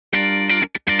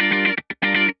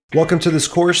Welcome to this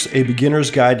course, A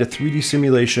Beginner's Guide to 3D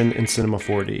Simulation in Cinema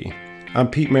 4D. I'm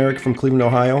Pete Merrick from Cleveland,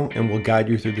 Ohio, and will guide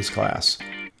you through this class.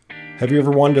 Have you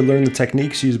ever wanted to learn the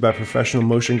techniques used by professional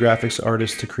motion graphics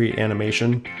artists to create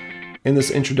animation? In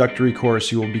this introductory course,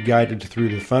 you will be guided through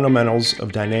the fundamentals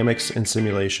of dynamics and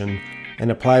simulation and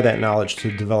apply that knowledge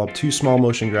to develop two small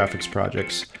motion graphics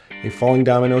projects, a falling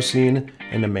domino scene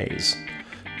and a maze.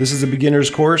 This is a beginner's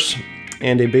course,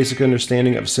 and a basic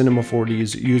understanding of Cinema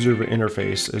 4D's user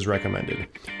interface is recommended.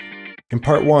 In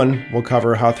part 1, we'll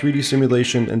cover how 3D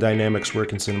simulation and dynamics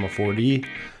work in Cinema 4D,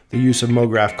 the use of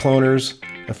Mograph cloners,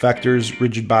 effectors,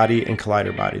 rigid body, and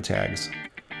collider body tags,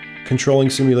 controlling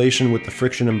simulation with the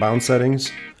friction and bound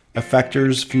settings,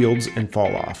 effectors, fields, and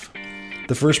falloff.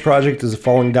 The first project is a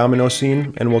falling domino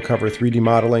scene, and we'll cover 3D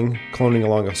modeling, cloning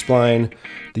along a spline,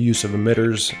 the use of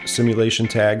emitters, simulation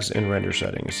tags, and render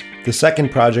settings. The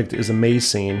second project is a maze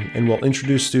scene, and we'll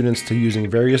introduce students to using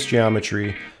various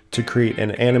geometry to create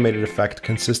an animated effect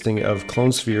consisting of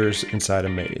clone spheres inside a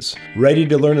maze. Ready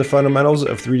to learn the fundamentals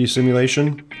of 3D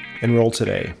simulation? Enroll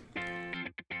today.